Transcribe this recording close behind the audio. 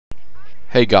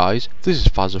Hey guys, this is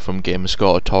Fazza from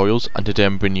GamerscoreTutorials, and today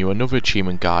I'm bringing you another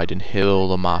achievement guide in Halo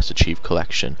the Master Chief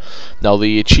Collection. Now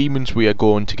the achievements we are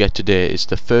going to get today is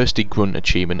the Thirsty Grunt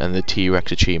achievement and the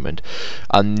T-Rex achievement,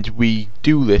 and we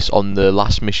do this on the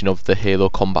last mission of the Halo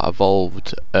Combat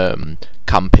Evolved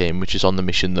campaign, which is on the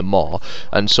mission The Maw.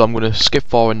 And so I'm going to skip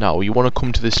forward now. You want to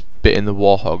come to this bit in the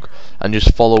Warthog and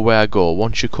just follow where I go.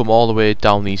 Once you come all the way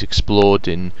down these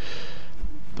exploding,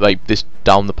 like this,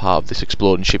 down the part of this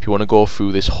exploding ship, you want to go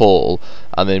through this hole,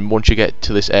 and then once you get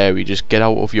to this area, just get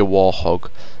out of your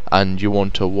Warthog and you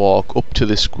want to walk up to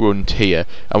this grunt here,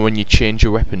 and when you change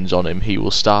your weapons on him, he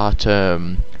will start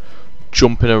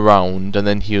jumping around, and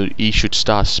then he should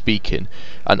start speaking,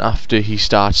 and after he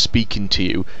starts speaking to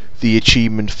you, the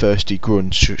achievement Thirsty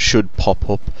Grunt should pop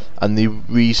up. And the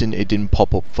reason it didn't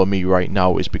pop up for me right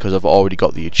now is because I've already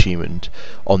got the achievement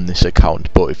on this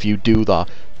account, but if you do that,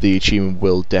 the achievement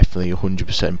will definitely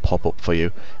 100% pop up for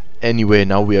you. Anyway,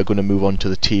 now we are going to move on to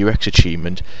the T-Rex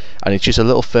achievement, and it's just a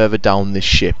little further down this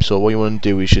ship. So what you want to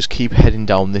do is just keep heading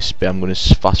down this bit. I'm going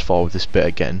to fast forward this bit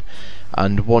again,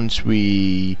 and once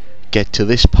we get to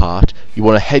this part, you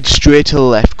want to head straight to the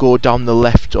left, go down the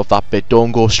left of that bit,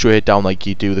 don't go straight down like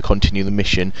you do to continue the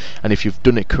mission, and if you've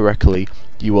done it correctly,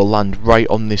 you will land right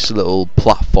on this little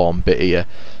platform bit here.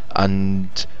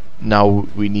 And now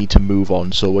we need to move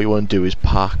on, so what you want to do is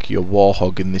park your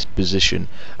Warthog in this position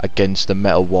against the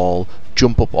metal wall,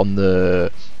 jump up on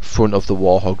the front of the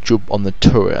Warthog, jump on the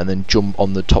turret, and then jump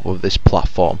on the top of this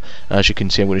platform. And as you can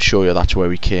see, I'm going to show you that's where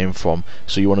we came from,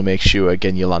 so you want to make sure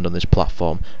again you land on this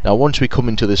platform. Now once we come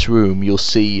into this room, you'll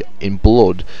see in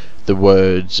blood the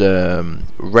words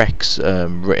Rex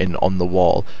written on the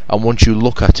wall, and once you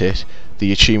look at it,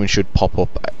 the achievement should pop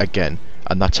up again,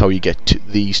 and that's how you get to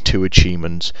these two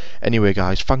achievements. Anyway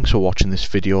guys, thanks for watching this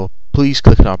video. Please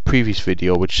click on our previous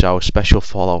video, which is our special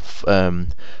Fallout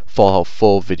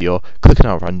 4 video, click on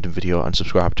our random video, and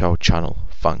subscribe to our channel.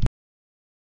 Thanks.